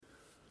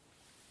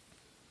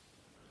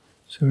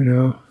So in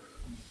our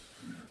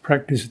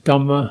practice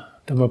Dhamma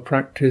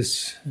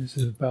practice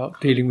is about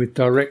dealing with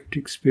direct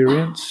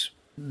experience.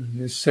 In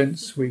this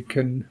sense we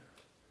can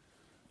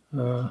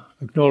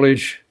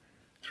acknowledge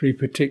three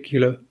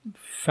particular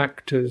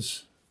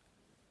factors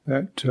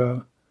that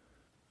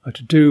are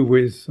to do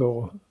with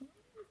or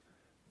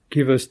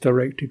give us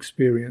direct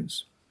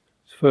experience.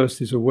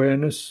 First is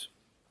awareness.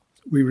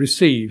 We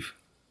receive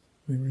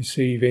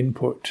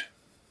input.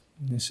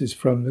 And this is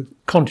from the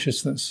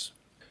consciousness,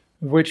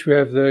 of which we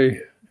have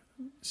the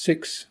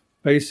 6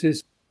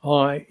 bases: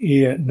 eye,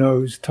 ear,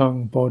 nose,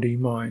 tongue, body,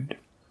 mind.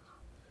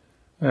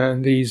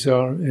 And these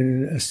are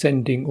in an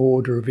ascending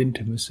order of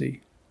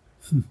intimacy.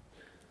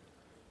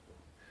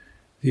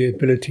 The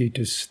ability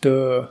to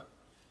stir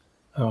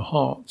our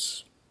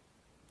hearts,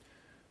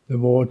 the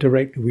more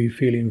directly we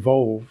feel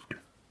involved.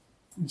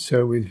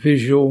 So with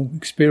visual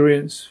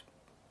experience,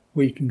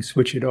 we can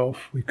switch it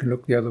off, we can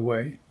look the other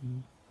way.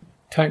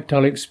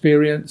 Tactile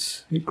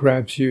experience, it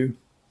grabs you.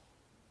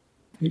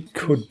 It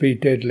could be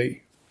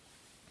deadly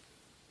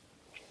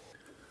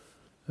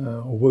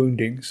or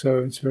wounding, so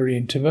it's very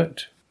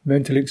intimate.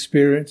 Mental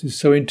experience is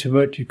so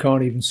intimate you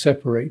can't even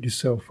separate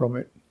yourself from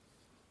it.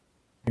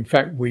 In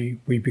fact, we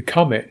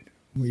become it.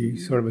 We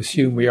sort of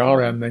assume we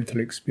are our mental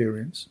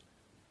experience.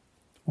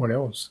 What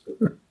else?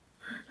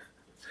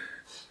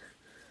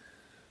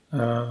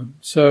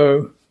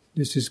 So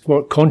this is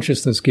what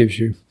consciousness gives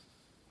you.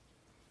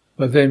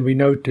 But then we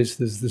notice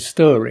there's the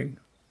stirring.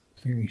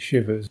 He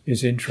shivers,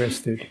 is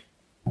interested,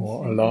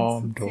 or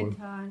alarmed, or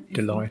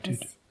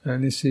delighted.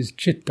 And this is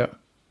citta.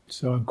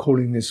 So I'm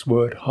calling this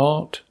word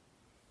heart.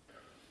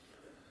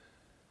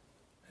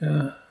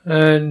 So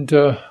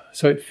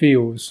it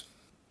feels.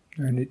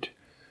 And it,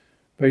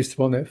 based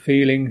upon that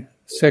feeling,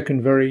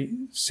 second very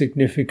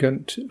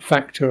significant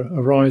factor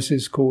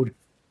arises called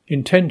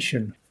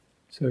intention.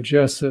 So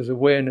just as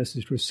awareness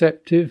is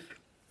receptive,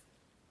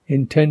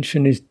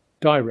 intention is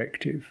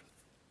directive.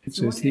 It's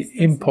the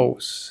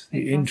impulse,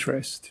 the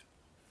interest.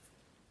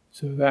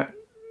 So that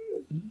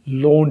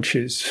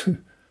launches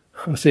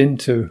us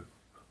into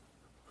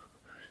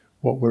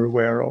what we're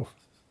aware of.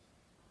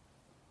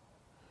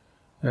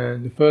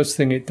 And the first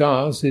thing it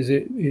does is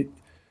it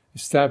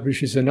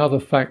establishes another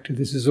factor.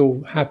 This is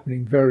all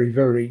happening very,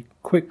 very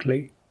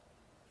quickly.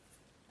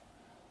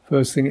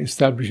 First thing it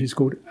establishes is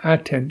called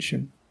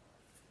attention.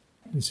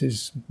 This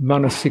is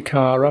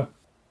manasikara,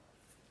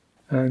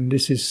 and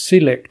this is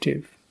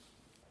selective.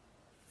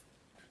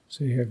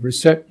 So you have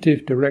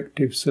receptive,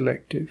 directive,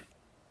 selective.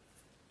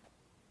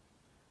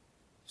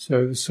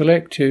 So the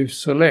selective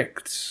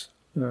selects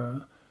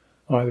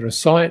either a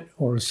sight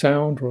or a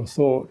sound or a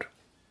thought.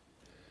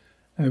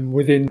 And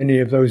within any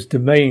of those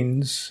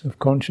domains of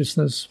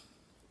consciousness,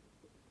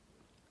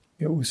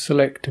 it will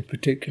select a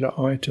particular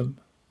item.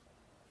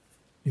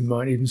 You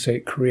might even say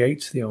it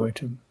creates the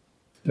item.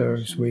 So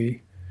as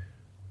we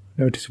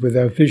notice with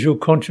our visual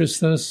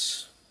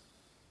consciousness,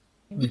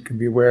 we can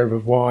be aware of a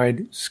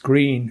wide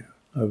screen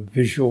of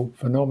visual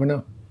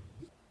phenomena,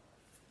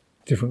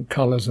 different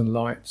colours and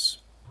lights.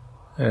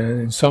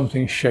 And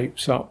something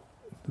shapes up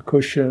the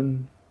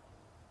cushion,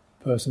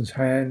 person's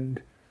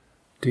hand,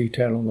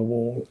 detail on the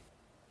wall.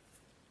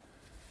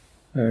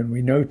 And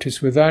we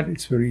notice with that,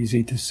 it's very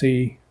easy to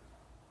see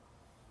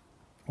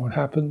what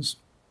happens.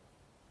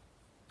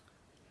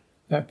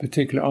 That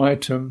particular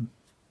item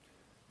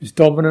is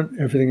dominant,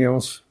 everything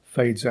else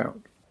fades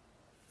out,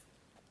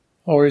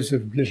 or is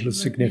of little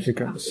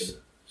significance.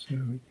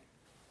 So,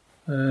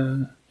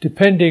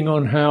 depending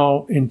on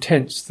how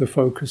intense the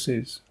focus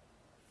is.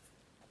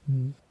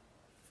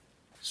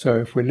 So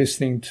if we're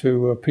listening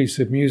to a piece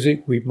of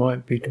music, we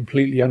might be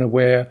completely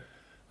unaware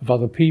of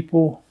other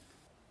people,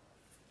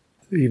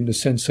 even the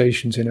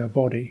sensations in our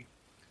body.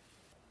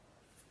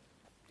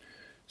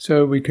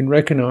 So we can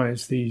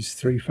recognize these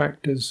 3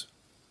 factors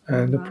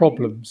and the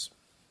problems.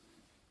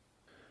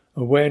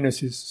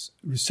 Awareness is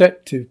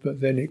receptive, but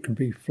then it can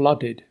be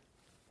flooded.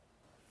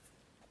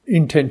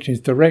 Intention is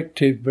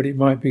directive, but it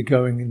might be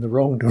going in the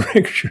wrong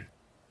direction.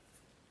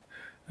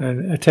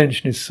 And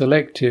attention is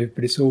selective,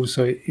 but it's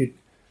also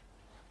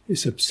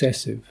it's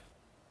obsessive.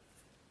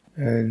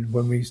 And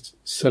when we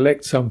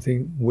select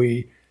something,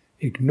 we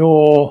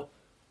ignore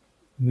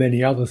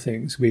many other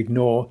things. We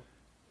ignore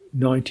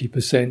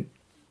 90%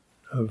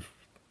 of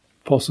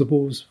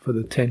possibles for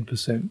the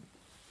 10%.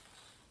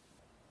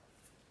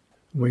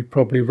 We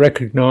probably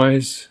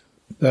recognize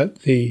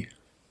that the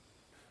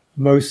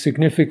most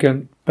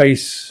significant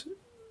base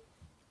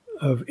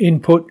of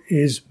input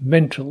is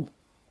mental,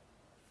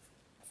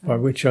 by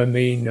which I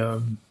mean,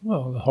 the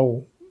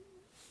whole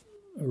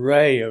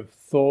array of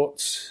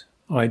thoughts,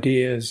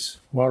 ideas,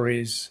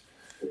 worries,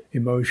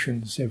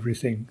 emotions,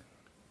 everything.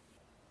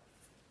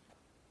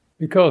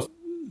 Because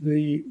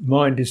the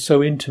mind is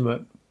so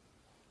intimate,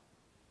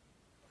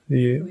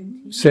 the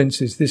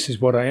sense is, this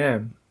is what I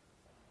am.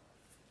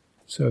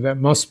 So that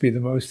must be the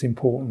most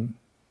important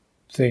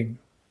thing.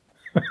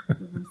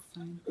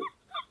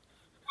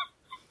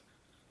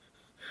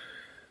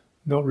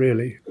 Not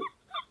really.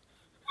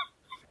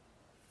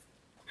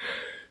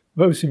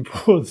 most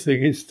important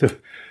thing is to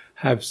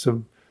have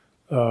some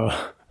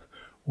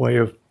way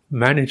of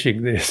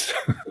managing this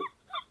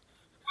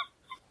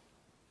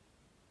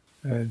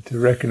and to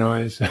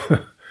recognize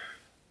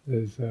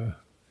there's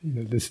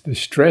the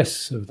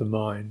stress of the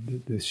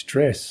mind, the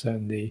stress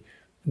and the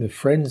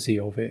frenzy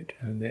of it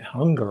and the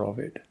hunger of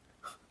it.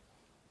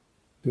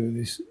 So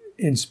this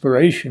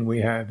inspiration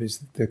we have is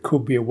that there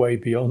could be a way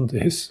beyond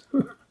this.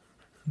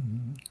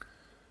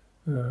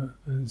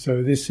 And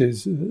so this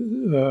is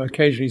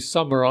occasionally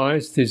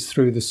summarized is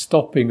through the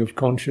stopping of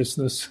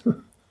consciousness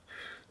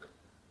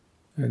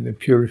and the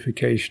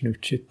purification of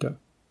citta.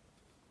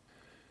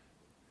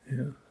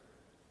 Yeah.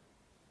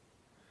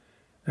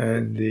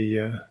 And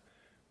the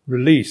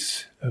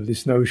release of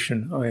this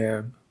notion, I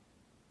am.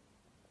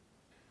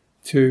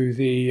 To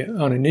the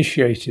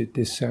uninitiated,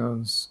 this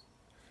sounds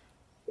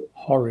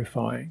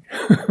horrifying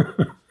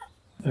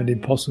and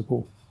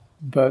impossible,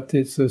 but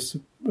it's a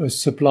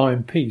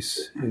sublime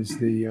peace is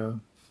the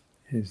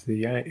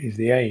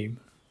aim,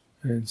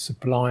 and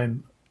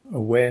sublime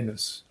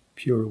awareness,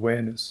 pure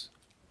awareness,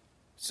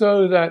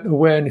 so that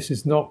awareness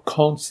is not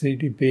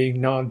constantly being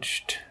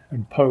nudged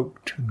and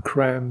poked and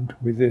crammed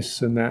with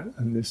this and that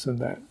and this and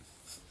that.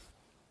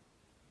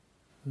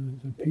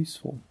 It's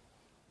peaceful.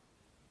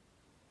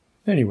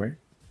 Anyway,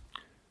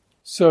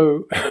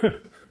 so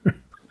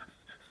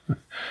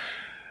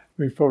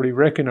we probably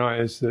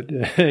recognize that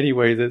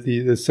anyway that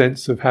the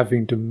sense of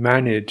having to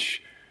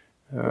manage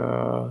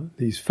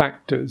these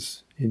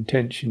factors,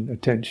 intention,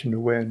 attention,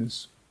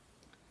 awareness.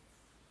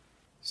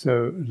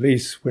 So at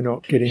least we're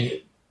not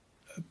getting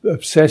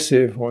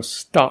obsessive or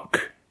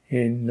stuck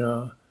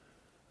in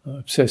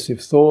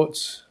obsessive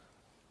thoughts,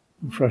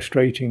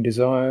 frustrating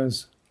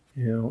desires,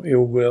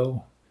 ill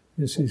will.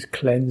 This is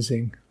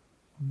cleansing.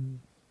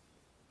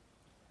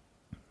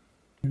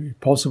 It's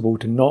possible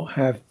to not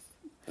have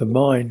the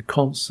mind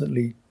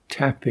constantly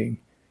tapping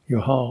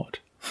your heart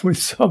with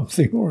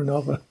something or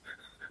another.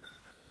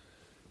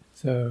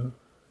 So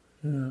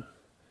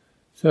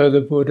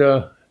the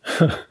Buddha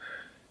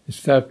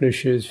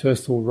establishes,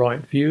 first of all,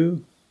 right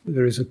view.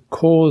 There is a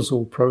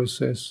causal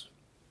process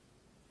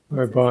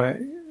whereby,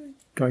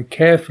 by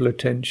careful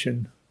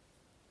attention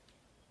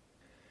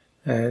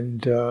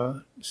and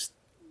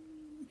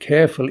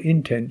careful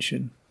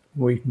intention,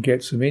 we can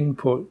get some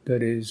input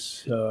that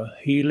is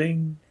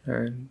healing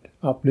and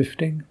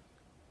uplifting,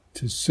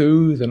 to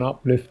soothe and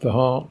uplift the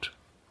heart,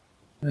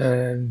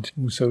 and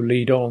also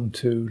lead on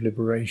to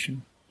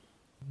liberation.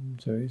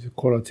 So these are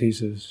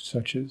qualities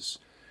such as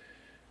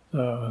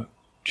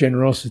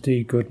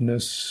generosity,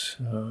 goodness,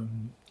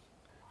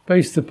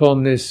 based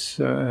upon this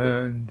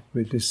and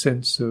with this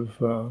sense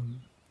of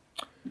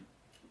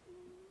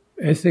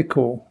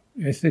ethical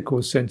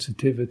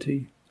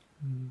sensitivity,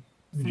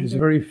 which is a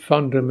very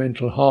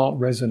fundamental heart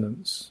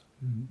resonance.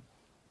 And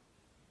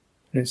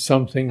it's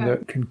something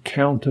that can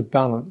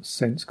counterbalance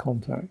sense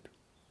contact,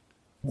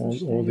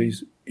 or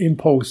these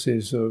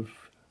impulses of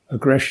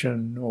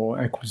aggression or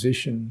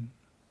acquisition.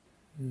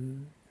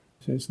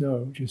 So it's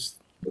just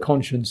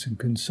conscience and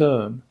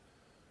concern,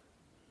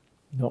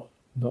 not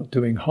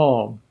doing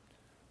harm,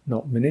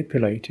 not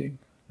manipulating,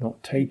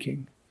 not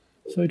taking.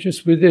 So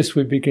just with this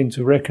we begin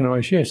to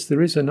recognize, yes,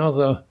 there is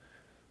another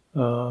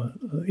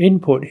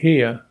input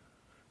here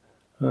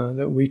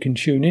that we can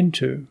tune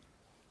into.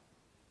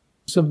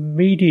 It's a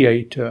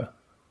mediator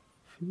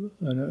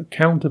and a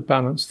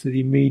counterbalance to the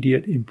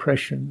immediate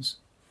impressions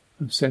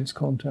of sense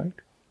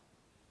contact,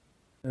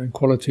 and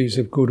qualities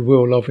of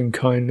goodwill, loving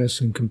kindness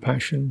and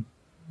compassion.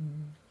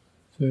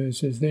 So it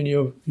says, then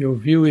your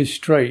view is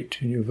straight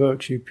and your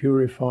virtue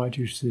purified.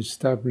 You should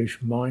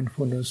establish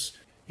mindfulness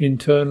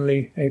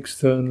internally,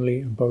 externally,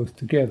 and both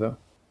together.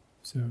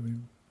 So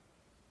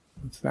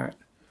what's that?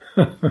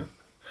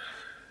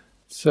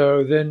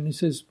 So then it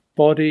says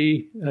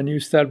body, and you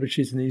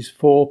establishes in these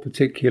four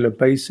particular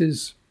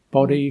bases.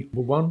 Body,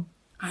 number one,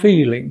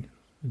 feeling,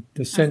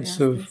 the sense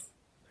of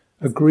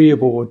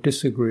agreeable or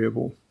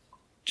disagreeable.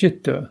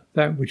 Citta,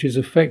 that which is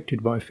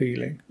affected by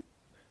feeling.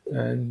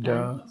 And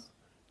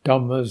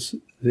dhammas,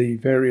 the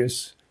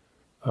various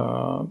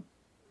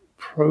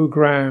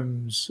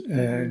programs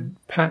and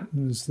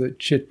patterns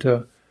that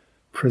citta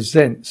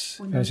presents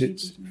as it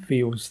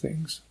feels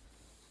things.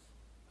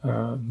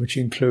 Which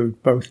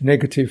include both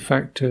negative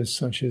factors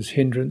such as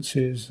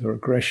hindrances or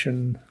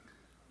aggression,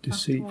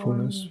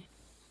 deceitfulness,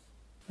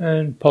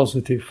 and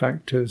positive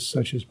factors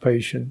such as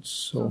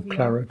patience or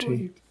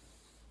clarity,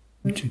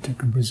 which it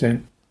can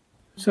present.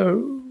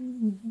 So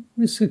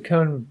this is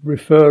kind of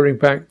referring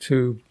back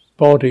to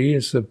body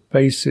as the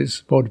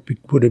basis.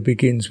 Buddha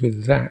begins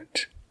with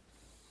that.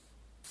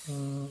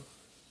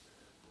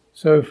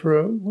 So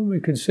when we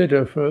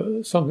consider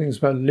for something that's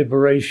about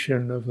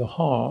liberation of the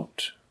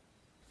heart,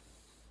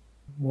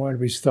 why do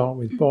we start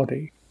with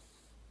body?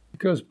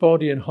 Because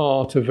body and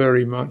heart are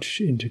very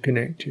much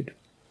interconnected.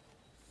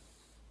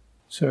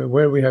 So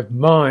where we have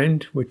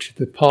mind, which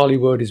the Pali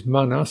word is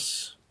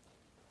manas,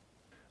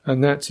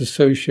 and that's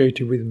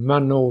associated with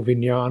mano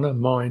vijnana,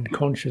 mind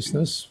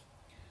consciousness,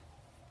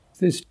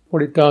 This,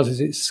 what it does is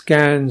it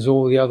scans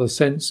all the other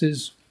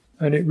senses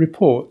and it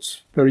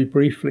reports very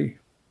briefly.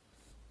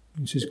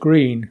 This is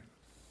green.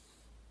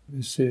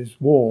 This is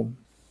warm.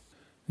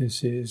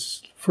 This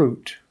is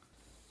fruit.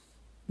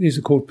 These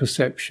are called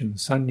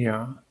perceptions,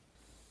 sanya.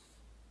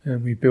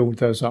 And we build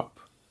those up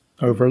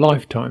over a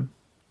lifetime.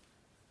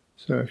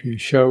 So if you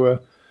show a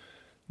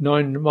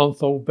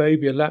 9-month-old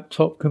baby a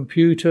laptop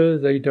computer,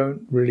 they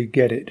don't really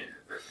get it.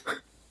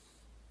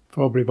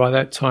 Probably by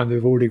that time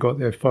they've already got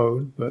their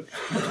phone, but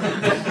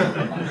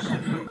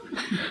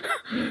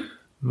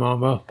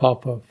Mama,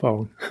 Papa,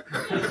 phone.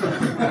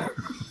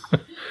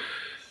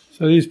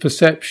 So these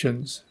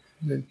perceptions,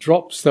 it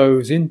drops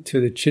those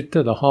into the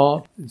chitta, the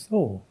heart. It's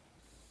all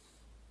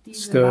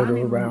stirred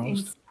or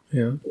aroused.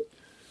 Yeah.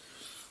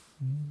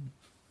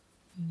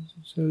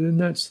 So then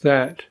that's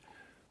that.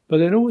 But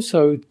then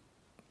also,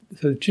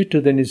 so the chitta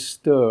then is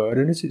stirred,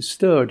 and as it's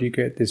stirred, you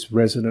get this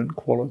resonant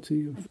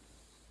quality of,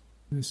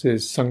 this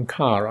is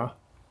sankhara,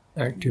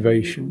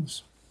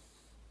 activations.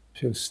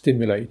 Feel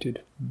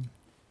stimulated.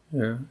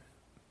 Yeah.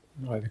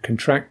 Either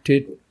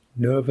contracted,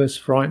 nervous,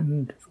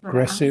 frightened,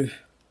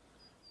 aggressive,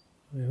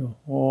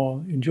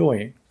 or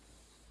enjoying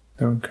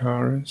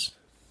sankharas.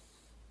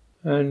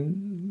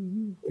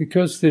 And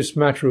because this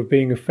matter of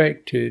being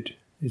affected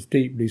is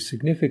deeply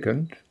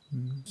significant,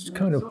 it's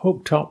kind of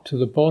hooked up to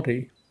the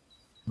body.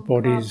 The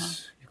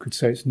body's, you could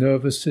say, its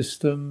nervous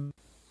system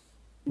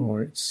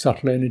or its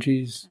subtle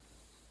energies,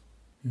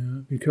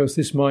 because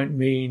this might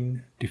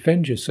mean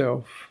defend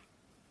yourself.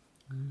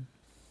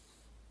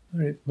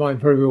 It might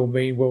very well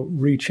mean, well,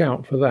 reach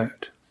out for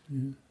that.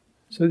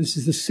 So this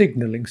is the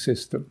signalling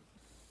system.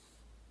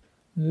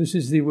 This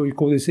is what we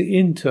call this the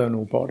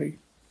internal body,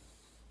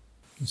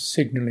 the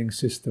signalling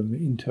system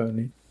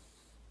internally,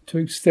 to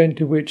the extent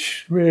to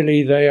which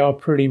really they are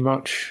pretty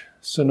much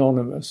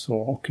synonymous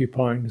or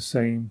occupying the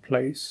same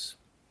place.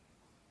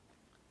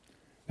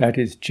 That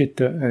is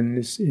chitta and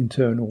this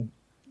internal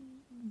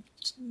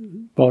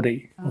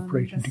body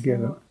operating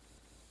together.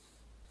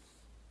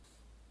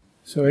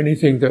 So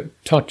anything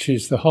that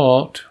touches the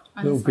heart,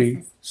 there will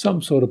be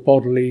some sort of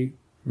bodily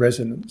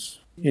resonance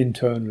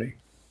internally.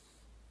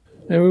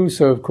 Now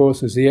also, of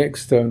course, there's the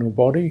external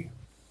body,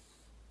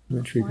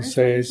 which we can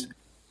say is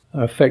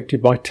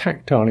affected by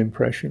tactile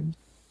impressions.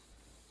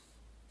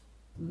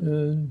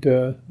 And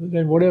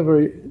then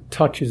whatever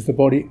touches the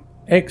body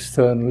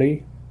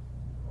externally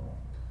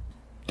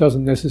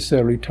doesn't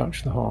necessarily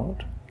touch the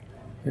heart.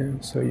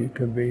 So you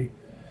can be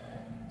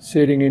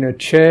sitting in a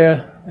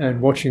chair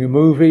and watching a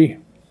movie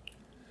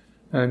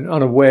and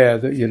unaware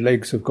that your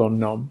legs have gone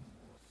numb.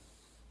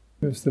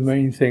 Because the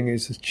main thing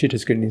is the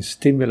chitta's getting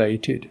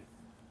stimulated.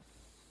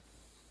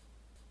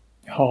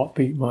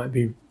 Heartbeat might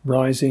be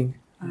rising,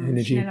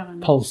 energy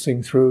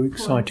pulsing through,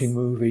 exciting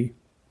movie.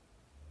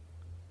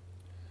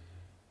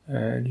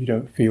 And you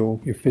don't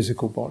feel your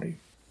physical body.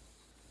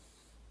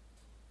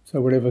 So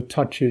whatever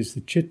touches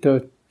the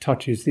chitta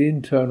touches the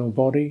internal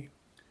body.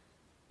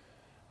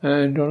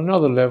 And on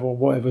another level,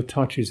 whatever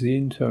touches the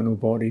internal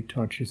body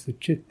touches the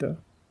chitta.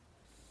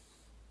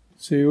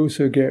 So you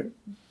also get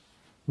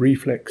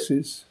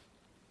reflexes.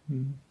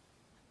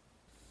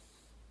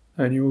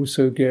 And you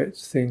also get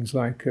things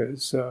like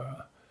as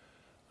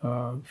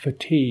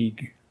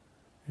fatigue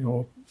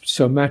or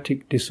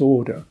somatic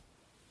disorder.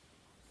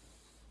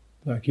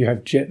 Like you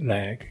have jet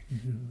lag.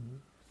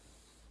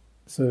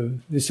 So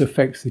this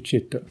affects the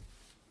chitta.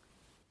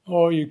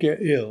 Or you get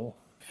ill.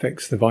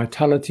 Affects the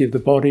vitality of the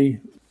body.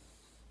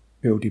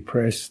 Feel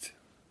depressed.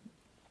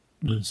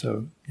 And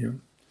so,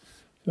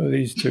 so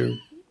these two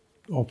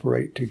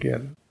operate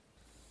together.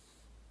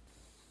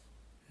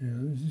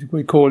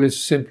 We call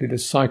this simply the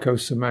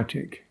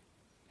psychosomatic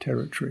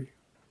territory.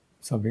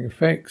 Something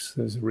affects,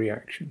 there's a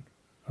reaction,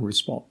 a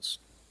response.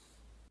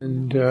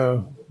 And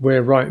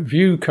where right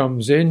view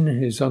comes in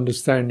is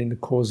understanding the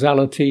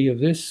causality of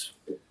this.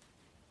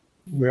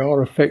 We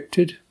are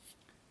affected,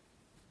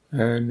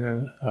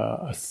 and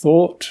a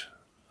thought,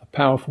 a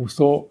powerful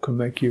thought, can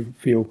make you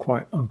feel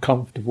quite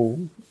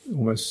uncomfortable,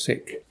 almost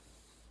sick.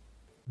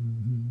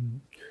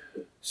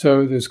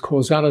 So there's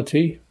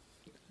causality,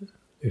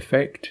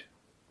 effect,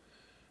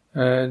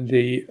 and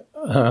the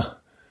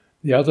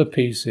other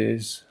piece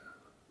is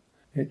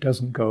it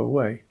doesn't go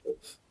away.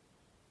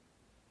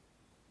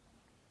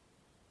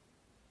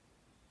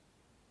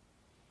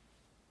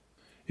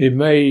 It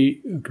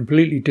may have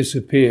completely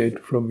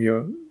disappeared from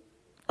your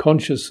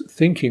conscious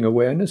thinking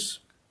awareness,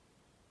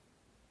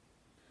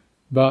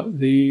 but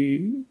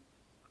the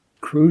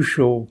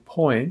crucial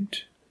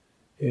point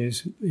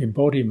is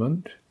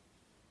embodiment,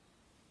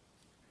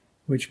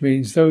 which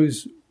means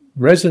those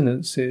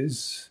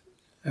resonances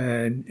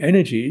and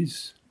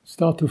energies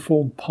start to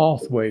form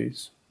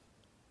pathways,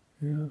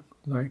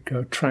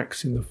 like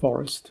tracks in the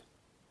forest.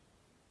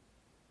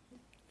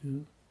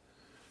 So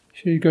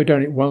you go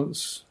down it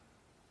once,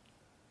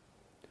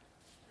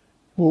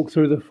 walk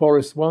through the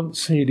forest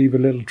once, and you leave a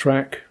little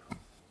track,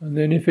 and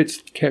then if it's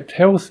kept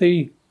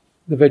healthy,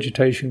 the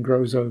vegetation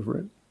grows over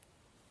it.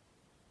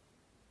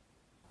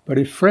 But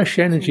if fresh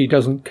energy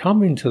doesn't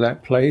come into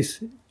that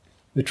place,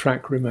 the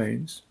track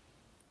remains.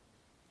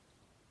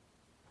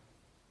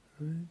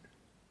 Right.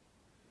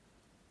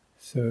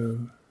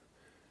 So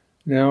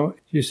now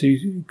you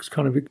see, it's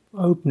kind of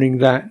opening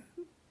that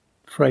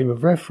frame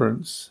of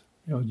reference.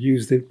 I'll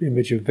use the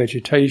image of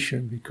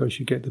vegetation because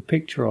you get the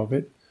picture of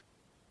it.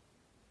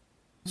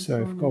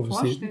 So if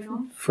obviously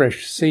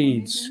fresh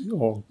seeds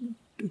or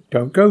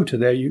don't go to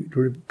there,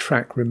 the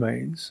track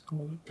remains,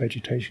 or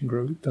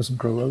vegetation doesn't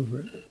grow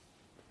over it.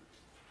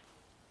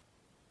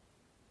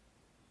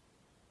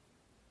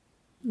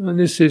 And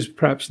this is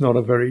perhaps not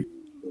a very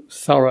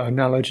thorough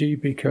analogy,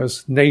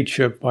 because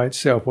nature by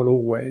itself will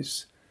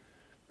always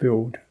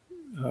build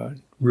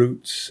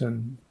roots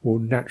and will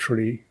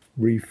naturally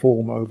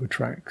reform over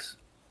tracks,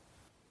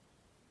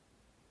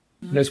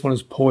 unless one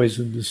has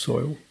poisoned the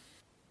soil.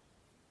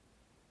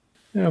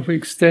 Now if we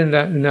extend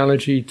that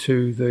analogy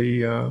to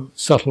the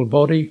subtle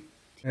body,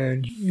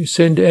 and you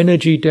send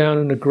energy down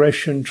an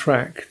aggression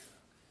track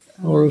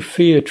or a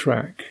fear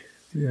track,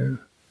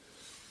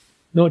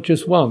 not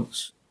just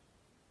once,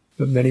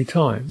 but many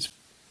times,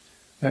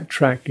 that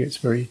track gets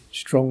very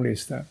strongly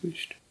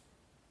established.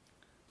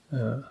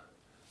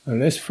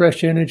 Unless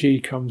fresh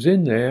energy comes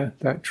in there,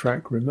 that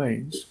track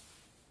remains.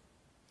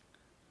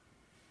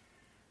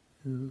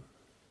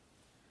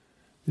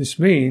 This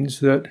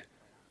means that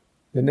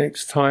the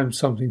next time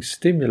something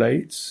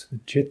stimulates the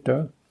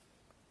citta,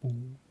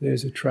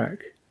 there's a track.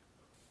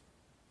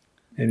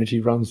 Energy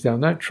runs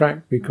down that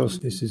track because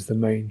this is the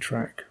main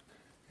track.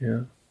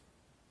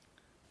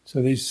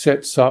 So these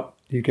sets up,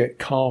 you get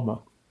karma.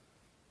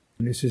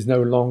 And this is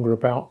no longer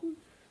about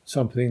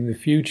something in the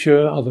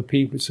future, other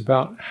people. It's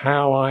about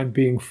how I'm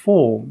being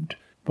formed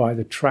by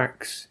the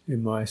tracks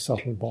in my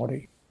subtle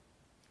body.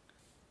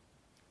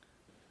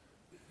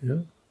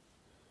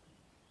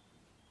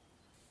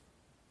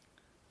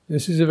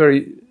 This is a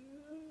very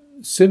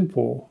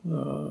simple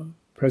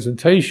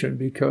presentation,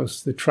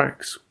 because the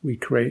tracks we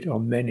create are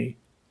many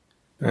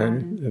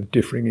and of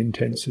differing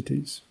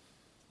intensities.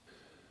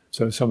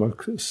 So some are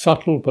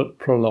subtle but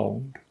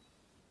prolonged.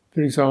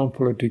 For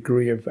example, a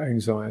degree of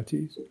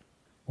anxiety.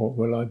 What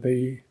will I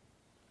be?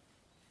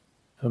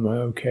 Am I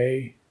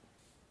okay?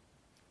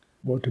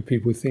 What do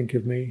people think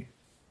of me?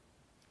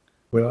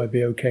 Will I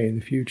be okay in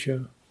the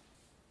future?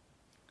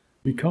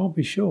 We can't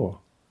be sure.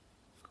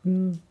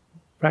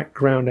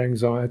 Background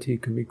anxiety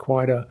can be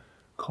quite a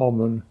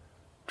common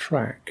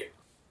track.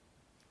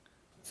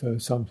 So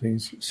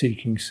something's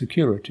seeking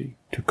security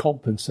to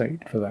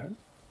compensate for that.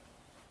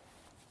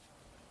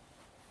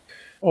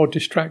 Or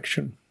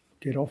distraction.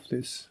 Get off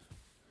this.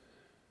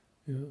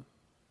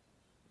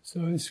 So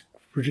this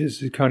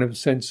produces a kind of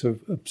sense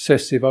of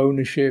obsessive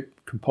ownership,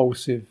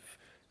 compulsive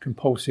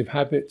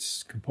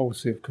habits,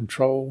 compulsive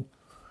control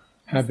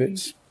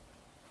habits,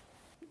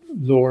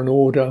 law and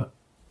order,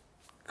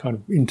 kind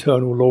of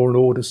internal law and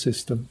order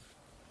system.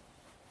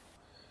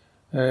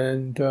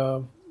 And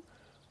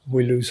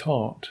we lose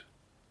heart.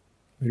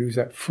 We lose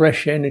that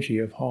fresh energy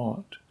of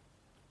heart,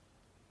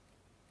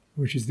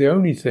 which is the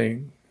only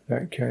thing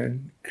that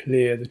can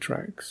clear the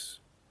tracks.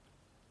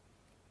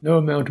 No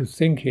amount of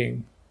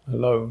thinking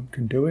alone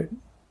can do it.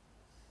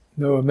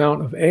 No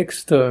amount of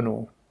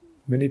external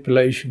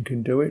manipulation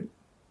can do it.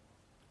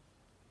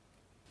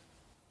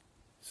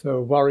 So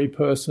a worry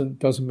person,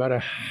 doesn't matter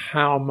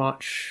how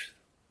much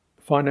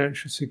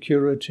financial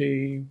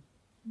security,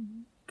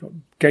 got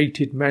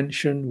gated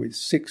mansion with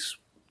 6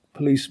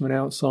 policemen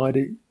outside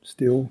it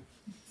still,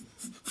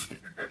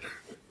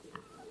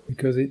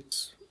 because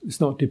it's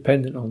not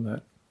dependent on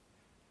that,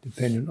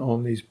 dependent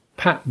on these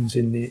patterns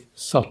in the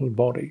subtle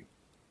body.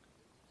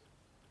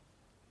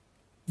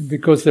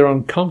 Because they're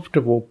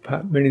uncomfortable,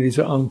 many of these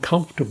are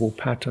uncomfortable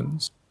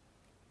patterns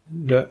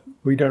that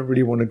we don't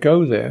really want to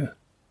go there.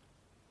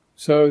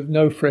 So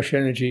no fresh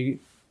energy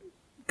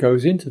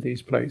goes into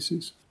these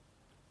places.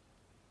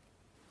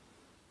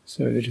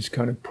 So they're just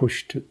kind of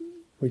pushed to,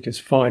 we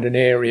just find an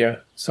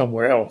area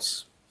somewhere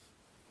else.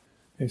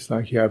 It's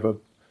like you have a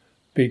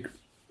big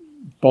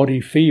body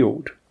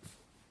field.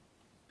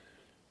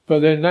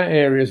 But then that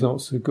area is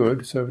not so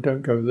good, so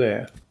don't go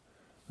there.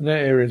 And that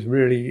area is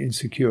really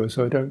insecure,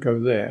 so don't go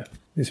there.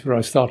 This is where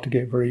I start to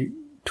get very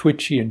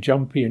twitchy and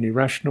jumpy and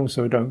irrational,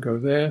 so don't go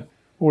there.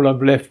 All I'm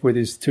left with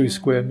is 2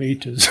 square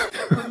meters.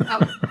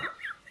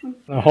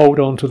 I hold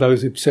on to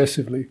those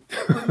obsessively.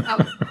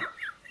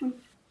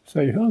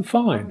 Say, I'm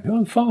fine.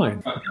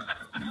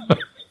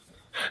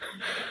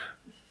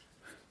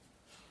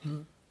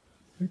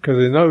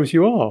 Because it knows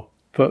you are.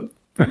 But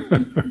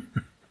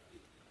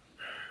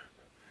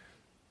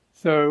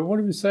so what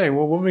are we saying?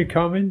 Well, when we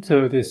come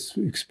into this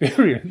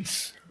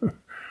experience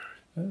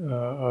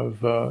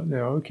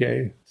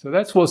okay, so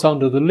that's what's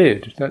under the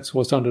lid. That's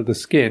what's under the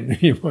skin,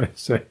 you might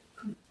say.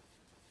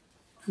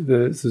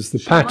 There's the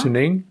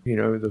patterning,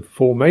 the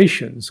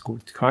formations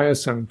called Kaya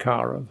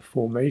Sankara, the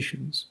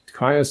formations.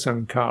 Kaya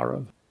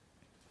Sankara.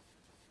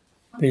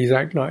 These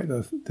act like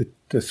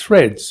the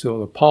threads or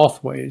the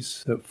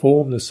pathways that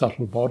form the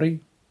subtle body.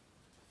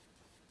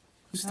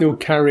 Still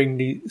carrying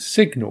the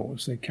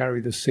signals. They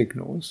carry the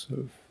signals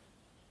of,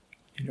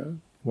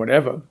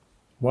 whatever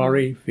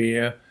worry,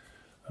 fear,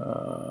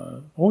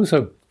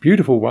 also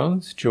beautiful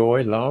ones,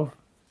 joy, love.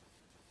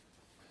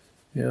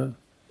 Yeah.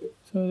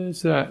 So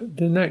there's that.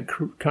 Then that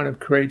kind of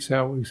creates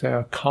our, we say,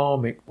 our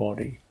karmic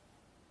body.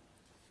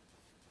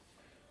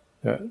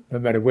 That no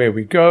matter where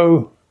we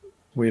go,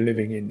 we're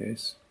living in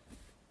this.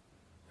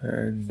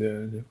 And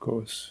of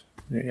course,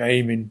 the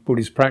aim in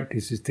Buddhist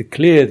practice is to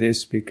clear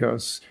this,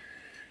 because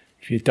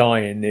if you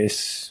die in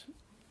this,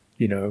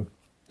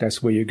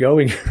 that's where you're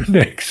going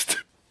next.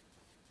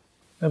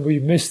 And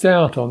we've missed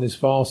out on this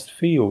vast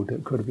field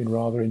that could have been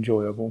rather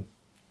enjoyable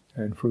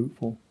and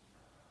fruitful.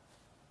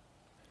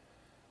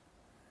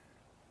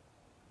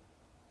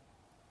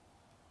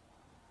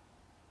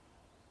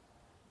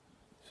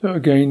 So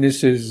again,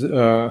 this is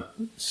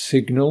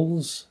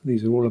signals.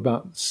 These are all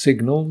about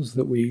signals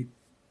that we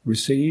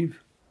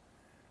receive.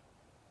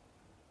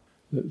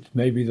 That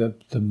maybe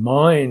the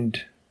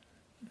mind,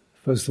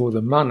 first of all,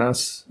 the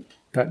manas,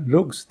 that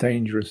looks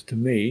dangerous to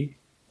me.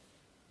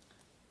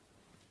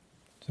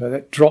 So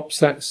that drops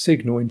that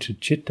signal into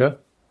citta,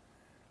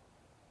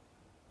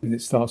 and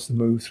it starts to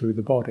move through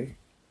the body.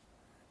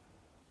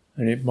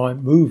 And it might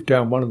move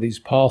down one of these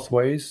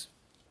pathways,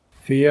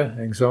 fear,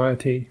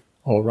 anxiety,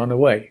 or run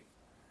away.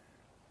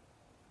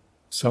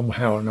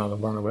 Somehow or another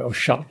run away, or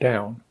shut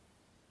down.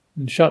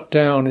 And shut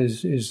down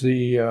is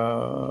the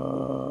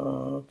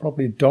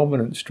probably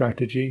dominant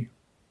strategy,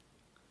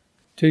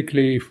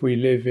 particularly if we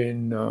live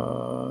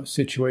in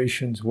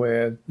situations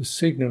where the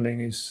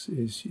signalling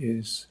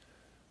is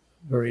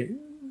very,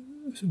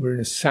 we're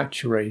in a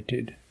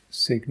saturated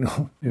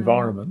signal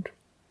environment.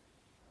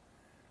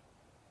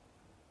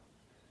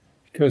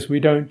 Because we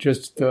don't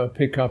just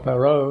pick up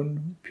our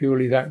own,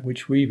 purely that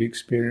which we've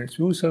experienced,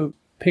 we also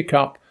pick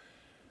up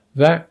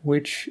that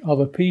which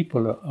other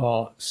people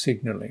are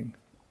signalling.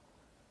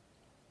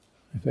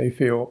 If they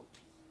feel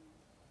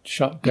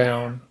shut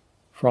down,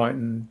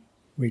 frightened,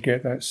 we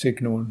get that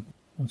signal, and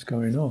what's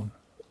going on?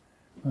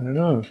 I don't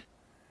know.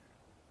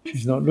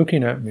 She's not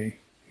looking at me.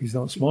 He's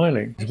not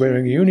smiling. He's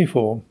wearing a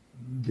uniform.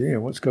 Dear,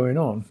 what's going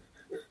on?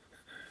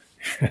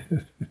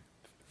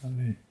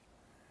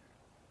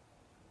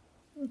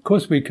 Of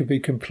course, we could be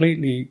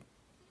completely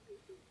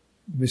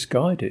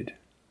misguided,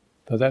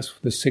 but that's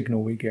the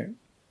signal we get.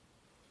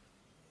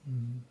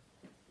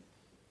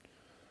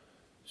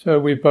 So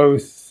we're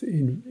both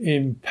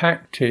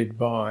impacted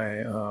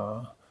by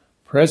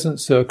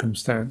present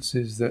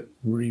circumstances that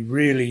we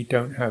really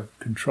don't have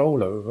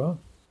control over,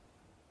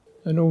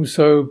 and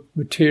also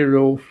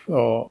material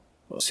or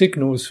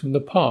signals from the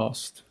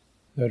past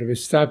that have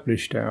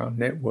established our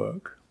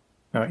network,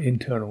 our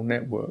internal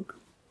network.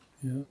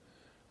 Yeah.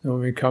 And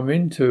when we come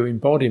into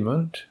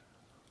embodiment,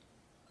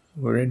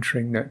 we're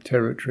entering that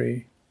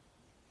territory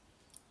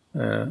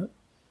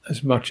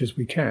as much as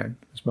we can,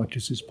 as much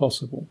as is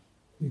possible.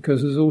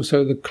 Because there's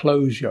also the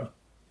closure.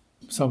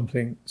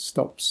 Something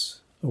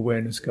stops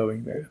awareness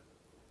going there.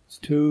 It's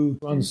too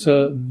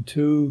uncertain,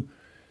 too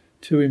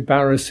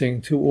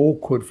embarrassing, too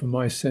awkward for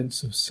my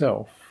sense of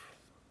self.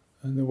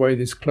 And the way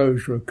this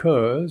closure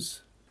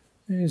occurs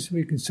is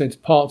we can sense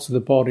parts of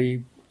the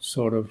body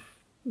sort of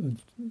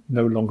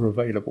no longer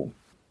available.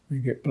 We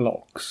get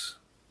blocks,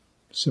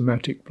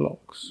 somatic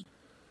blocks.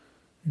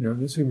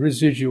 There's a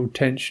residual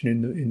tension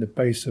in the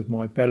base of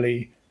my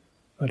belly.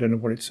 I don't know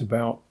what it's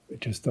about. It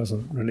just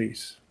doesn't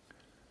release.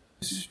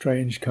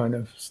 Strange kind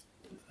of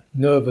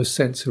nervous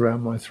sense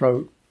around my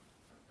throat.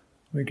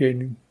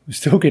 We're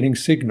still getting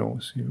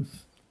signals.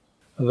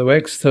 Although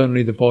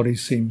externally the body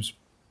seems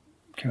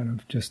kind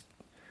of just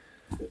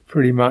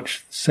pretty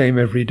much the same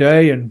every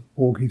day, and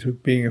walking through,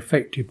 being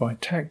affected by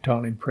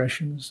tactile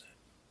impressions.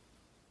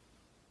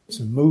 It's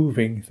a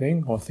moving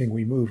thing, or thing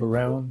we move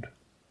around.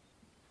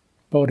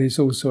 Body is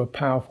also a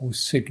powerful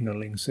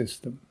signalling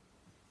system.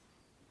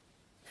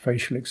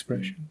 Facial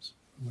expressions.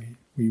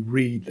 We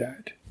read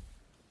that.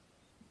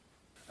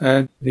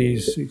 And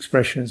these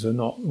expressions are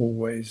not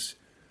always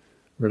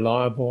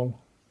reliable.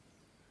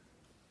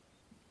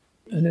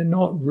 And they're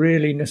not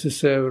really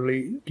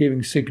necessarily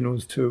giving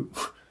signals to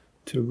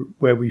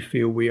where we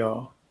feel we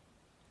are.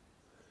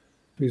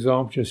 For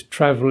example, just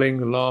travelling,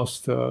 the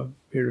last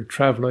period of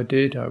travel I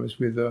did, I was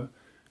with a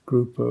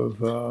group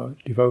of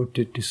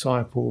devoted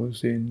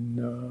disciples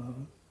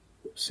in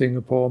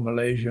Singapore,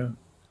 Malaysia,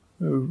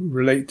 who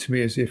relate to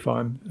me as if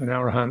I'm an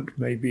arahant,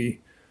 maybe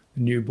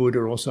the new Buddha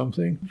or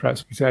something,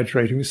 perhaps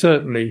exaggerating.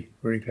 Certainly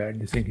very glad.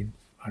 You're thinking,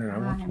 I don't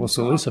know, what's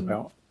all this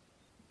about?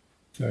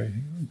 So,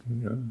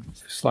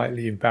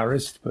 slightly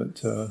embarrassed,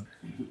 but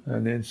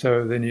and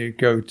then you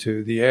go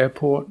to the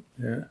airport,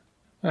 yeah,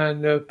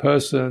 and the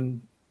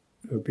person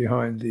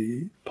behind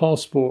the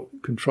passport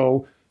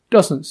control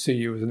doesn't see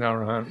you as an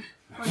arahant,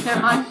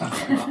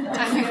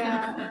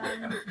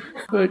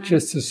 but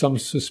just as some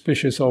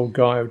suspicious old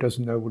guy who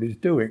doesn't know what he's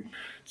doing.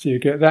 So you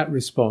get that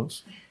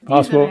response: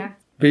 passport,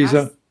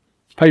 visa,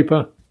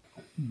 paper,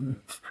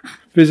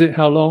 visit.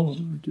 How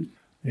long?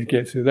 You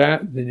get to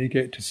that, then you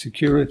get to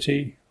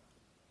security.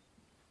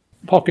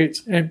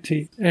 Pockets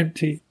empty.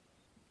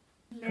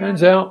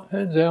 Hands out.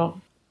 They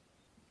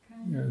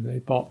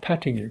start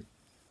patting you.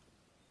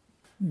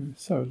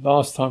 So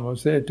last time I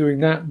was there doing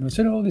that, and I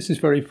said, "Oh, this is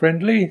very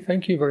friendly.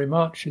 Thank you very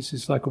much. This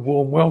is like a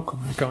warm welcome."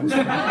 The guys.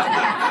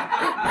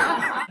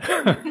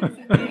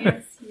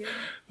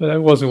 But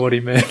that wasn't what he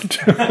meant.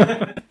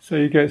 So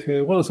you go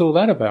through, what's all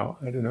that about?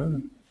 I don't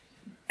know.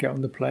 Get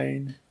on the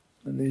plane,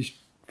 and these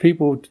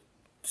people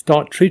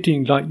start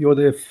treating you like you're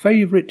their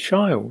favourite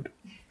child.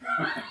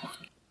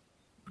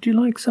 Would you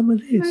like some of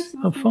this?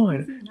 I'm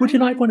fine. Would you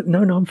like one?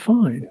 No, I'm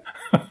fine.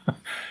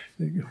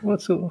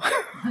 What's all?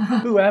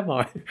 Who am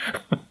I?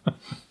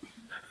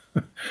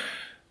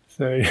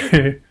 So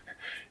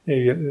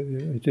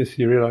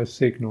you realise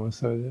signals.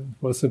 So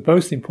what's the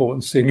most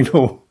important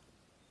signal?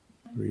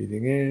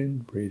 Breathing in,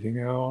 breathing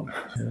out,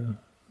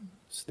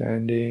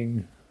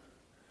 standing,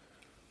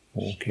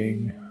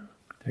 walking.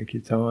 Take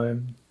your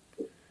time.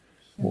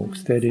 Walk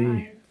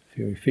steady.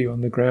 Feel your feet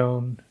on the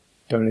ground.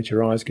 Don't let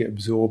your eyes get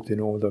absorbed in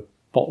all the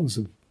bottles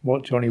of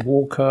Johnny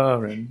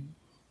Walker and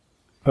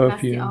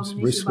perfumes,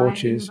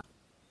 wristwatches.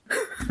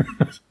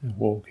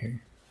 Walking.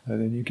 And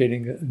then you're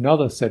getting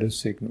another set of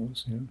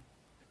signals.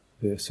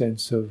 The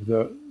sense of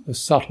the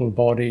subtle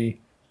body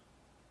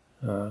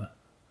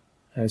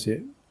as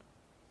it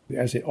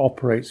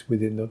operates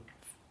within the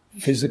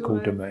physical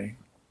domain.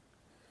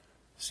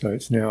 So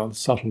it's now the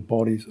subtle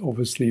body is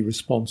obviously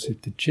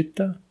responsive to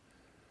citta,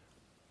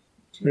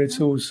 but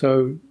it's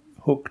also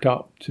hooked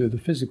up to the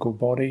physical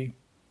body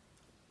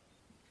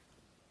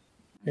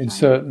in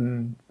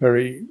certain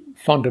very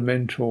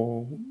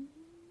fundamental,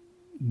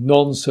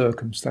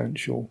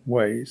 non-circumstantial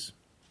ways.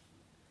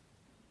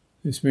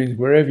 This means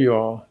wherever you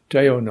are,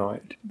 day or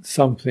night,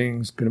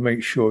 something's going to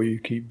make sure you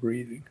keep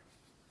breathing.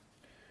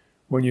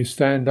 When you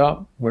stand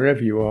up,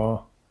 wherever you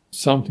are,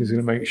 something's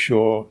going to make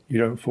sure you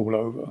don't fall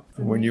over.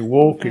 And when you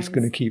walk, it's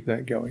going to keep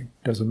that going.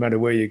 Doesn't matter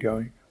where you're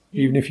going.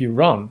 Even if you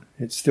run,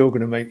 it's still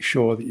going to make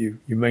sure that you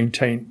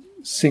maintain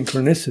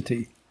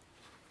synchronicity.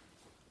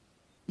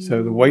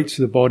 So the weights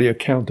of the body are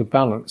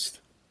counterbalanced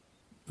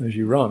as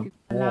you run.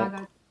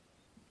 Walk.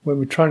 When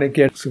we're trying to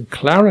get some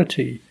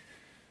clarity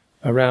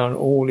around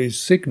all these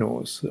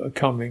signals that are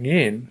coming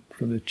in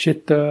from the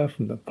citta,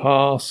 from the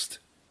past,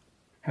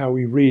 how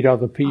we read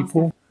other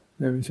people,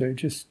 then we say,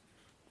 just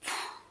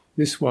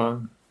this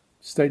one,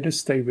 just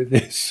stay with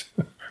this.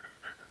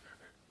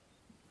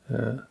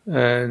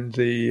 And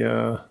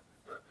the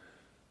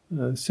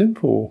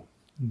simple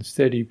and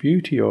steady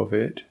beauty of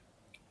it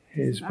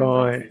is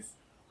by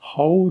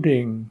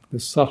holding the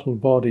subtle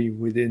body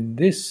within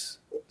this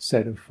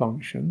set of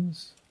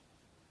functions,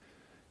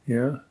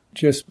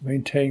 just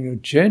maintaining a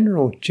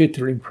general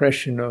citta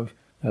impression of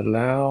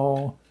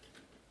allow,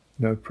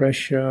 no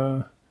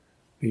pressure,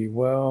 be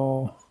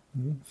well.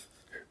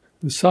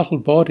 The subtle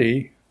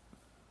body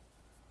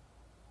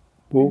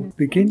will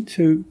begin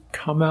to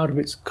come out of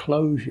its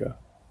closure.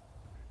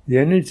 The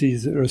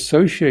energies that are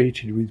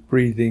associated with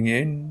breathing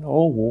in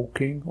or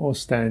walking or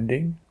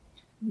standing,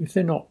 if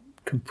they're not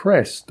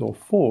compressed or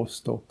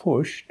forced or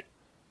pushed,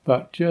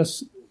 but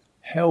just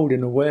held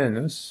in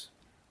awareness,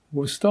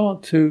 will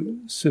start to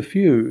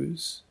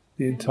suffuse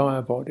the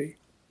entire body.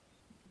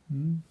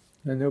 And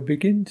they'll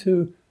begin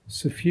to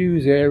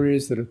suffuse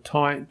areas that are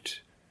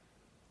tight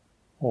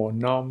or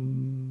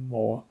numb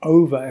or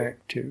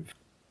overactive.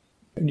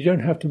 And you don't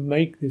have to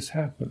make this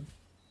happen,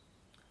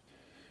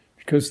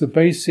 because the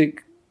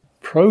basic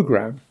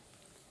program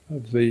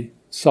of the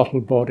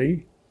subtle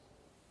body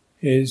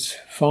is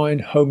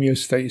find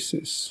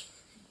homeostasis,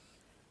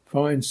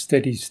 find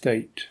steady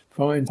state,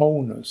 find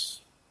wholeness.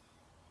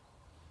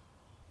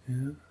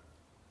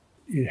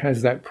 It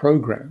has that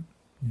program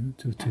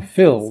to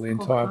fill the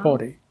entire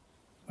body.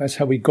 That's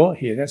how we got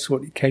here. That's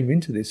what it came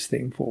into this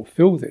thing for,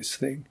 fill this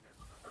thing.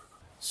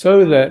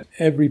 So that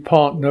every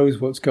part knows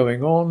what's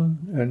going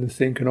on and the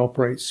thing can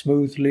operate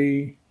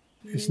smoothly.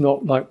 It's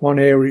not like one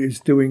area is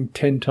doing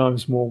 10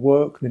 times more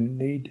work than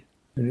it need.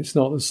 And it's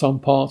not that some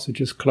parts are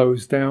just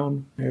closed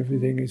down.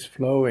 Everything is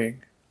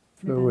flowing,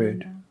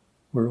 fluid.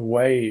 We're a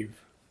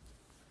wave.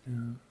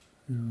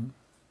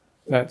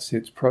 That's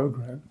its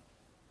program.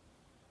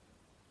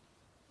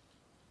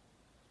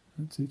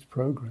 That's its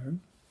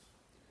program.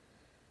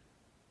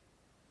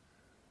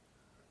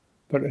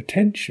 But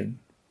attention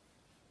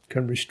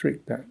can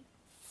restrict that.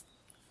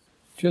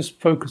 Just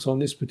focus on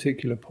this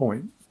particular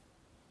point,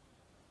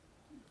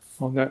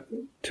 on that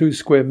 2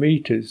 square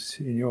meters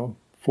in your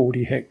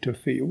 40 hectare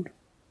field.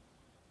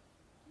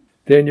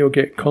 Then you'll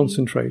get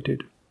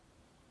concentrated.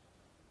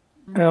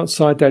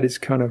 Outside that, it's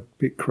kind of a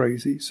bit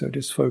crazy, so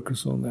just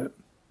focus on that.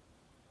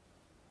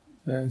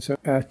 And so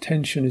our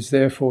attention is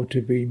therefore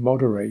to be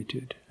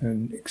moderated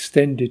and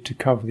extended to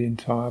cover the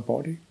entire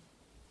body.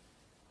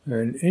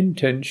 And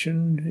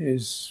intention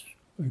is,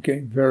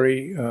 again,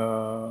 very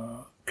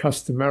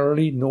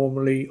customarily,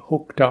 normally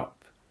hooked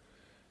up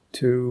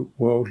to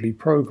worldly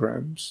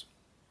programs.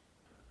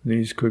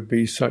 These could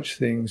be such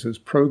things as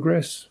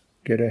progress,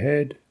 get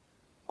ahead,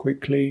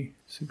 quickly,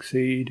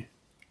 succeed,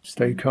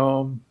 stay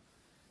calm,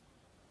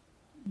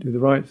 do the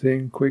right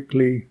thing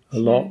quickly, a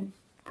lot,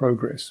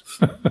 progress.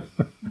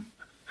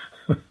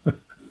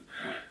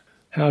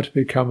 How to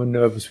become a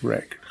nervous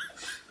wreck.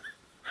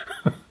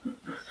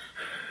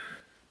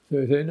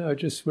 So then,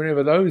 just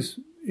whenever those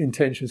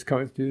intentions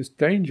come into it's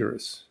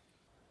dangerous.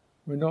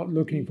 We're not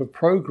looking for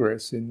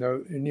progress in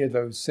any of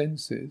those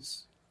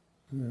senses,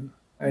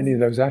 any of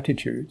those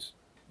attitudes.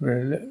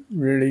 We're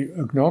really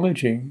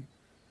acknowledging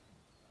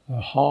a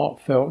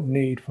heartfelt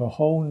need for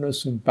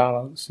wholeness and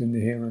balance in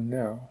the here and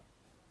now.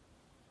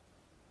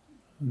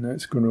 And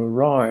that's going to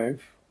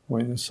arrive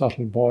when the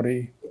subtle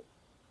body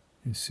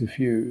is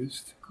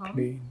suffused,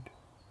 cleaned.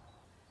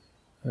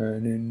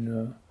 And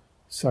in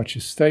such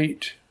a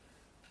state,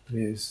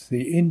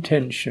 the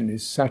intention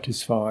is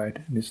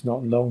satisfied and it's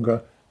not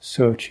longer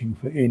searching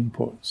for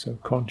input, so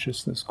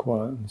consciousness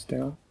quietens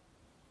down.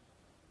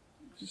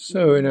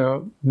 So in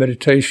our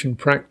meditation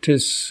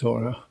practice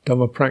or our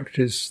Dhamma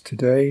practice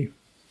today,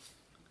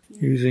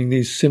 using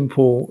these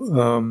simple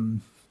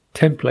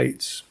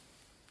templates,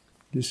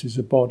 this is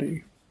a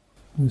body,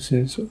 this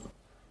is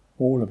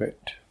all of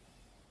it.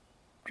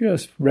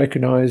 Just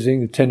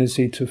recognizing the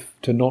tendency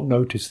to not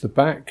notice the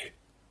back.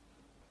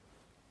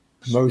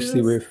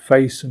 Mostly we're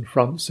face and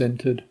front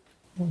centered.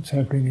 What's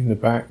happening in the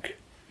back,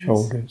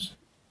 shoulders.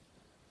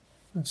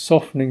 And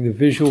softening the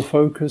visual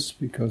focus,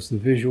 because the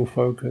visual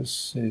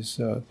focus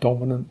is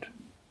dominant.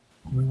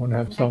 We want to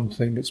have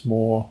something that's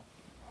more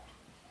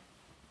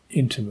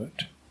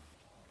intimate,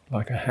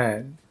 like a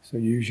hand. So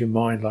use your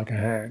mind like a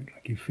hand,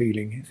 like you're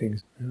feeling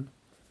things.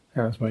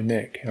 How's my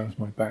neck? How's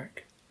my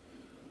back?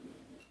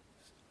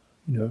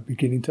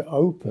 Beginning to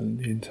open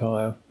the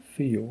entire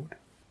field.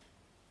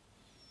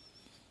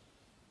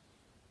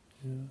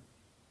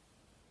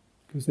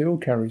 Because they all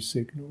carry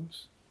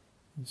signals.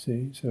 You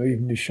see, so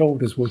even the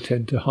shoulders will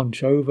tend to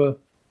hunch over,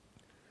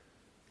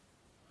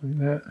 like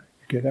that.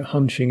 You get that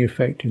hunching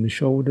effect in the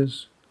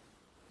shoulders,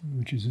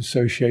 which is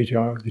associated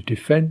either with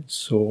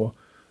defense or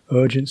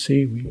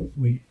urgency.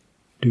 We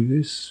do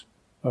this,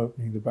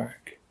 opening the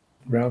back.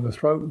 Around the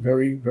throat,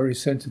 very, very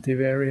sensitive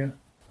area.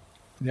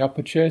 The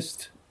upper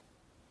chest.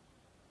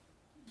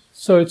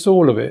 So it's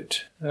all of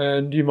it,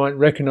 and you might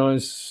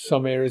recognize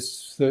some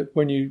areas that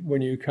when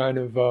you kind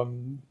of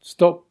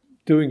stop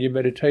doing your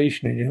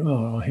meditation and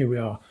you here we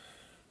are,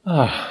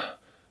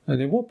 and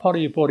then what part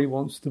of your body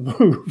wants to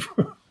move?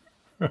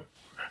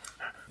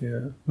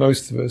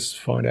 Most of us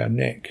find our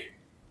neck.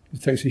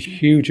 It takes a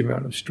huge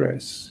amount of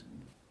stress,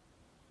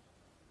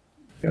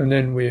 and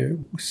then we're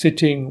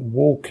sitting,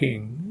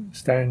 walking,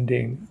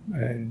 standing,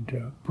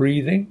 and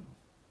breathing.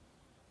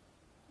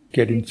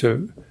 Get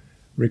into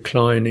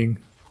reclining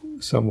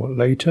somewhat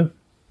later.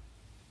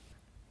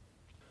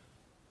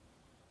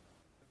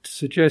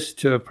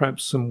 Suggest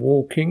perhaps some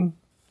walking.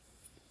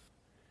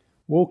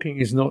 Walking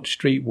is not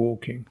street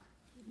walking.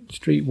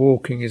 Street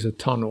walking is a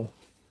tunnel.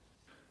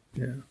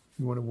 You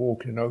want to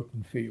walk in an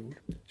open field.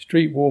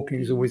 Street walking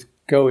is always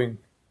going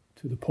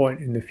to the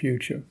point in the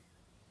future.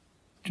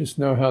 Just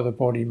know how the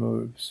body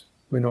moves.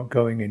 We're not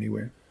going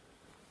anywhere.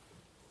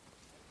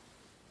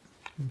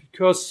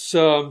 Because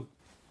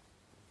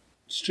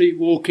street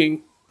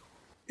walking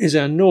is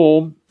our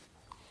norm,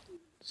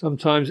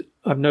 sometimes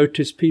I've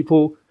noticed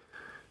people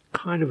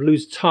kind of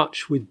lose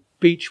touch with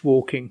beach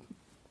walking.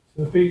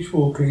 So beach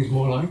walking is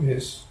more like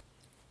this.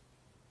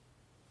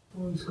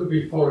 Well, this could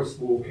be forest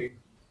walking.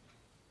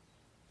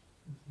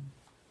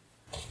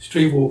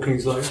 Street walking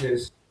is like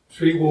this.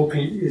 Street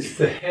walking is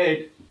the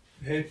head.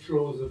 The head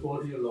draws the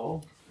body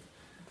along.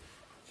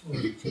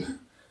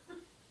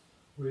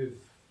 With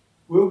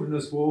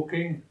wilderness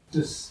walking,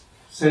 just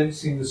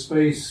sensing the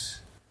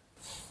space,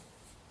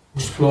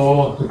 the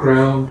floor, the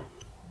ground,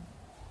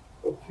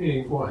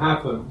 feeling what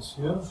happens,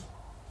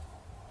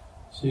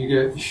 So you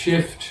get the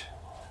shift,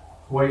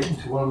 weight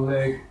into one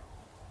leg.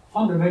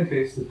 Fundamentally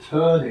it's the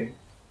turning.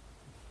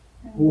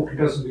 Walking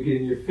doesn't begin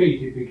in your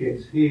feet, it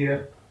begins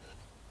here,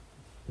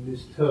 and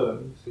this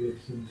turns,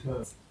 lifts and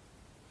turns.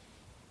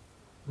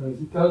 And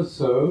as it does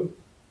so,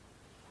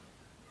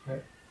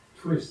 that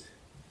twist,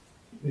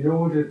 in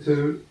order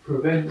to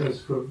prevent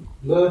us from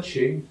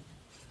lurching,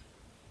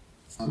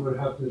 so what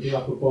happens to the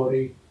upper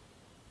body.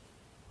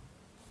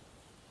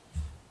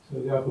 So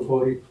the upper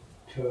body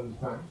turns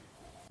back.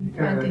 You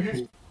can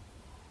actually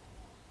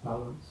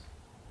balance.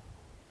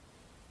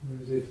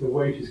 Whereas if the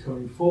weight is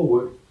coming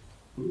forward,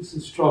 it's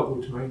a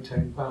struggle to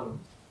maintain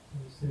balance.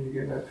 And so you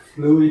get that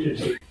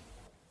fluidity.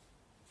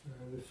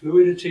 The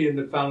fluidity and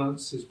the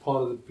balance is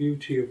part of the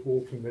beauty of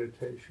walking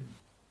meditation.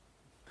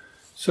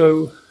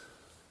 So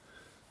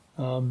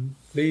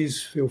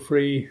please feel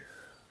free,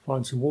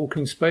 find some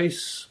walking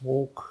space,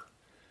 walk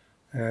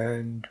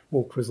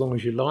for as long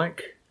as you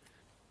like.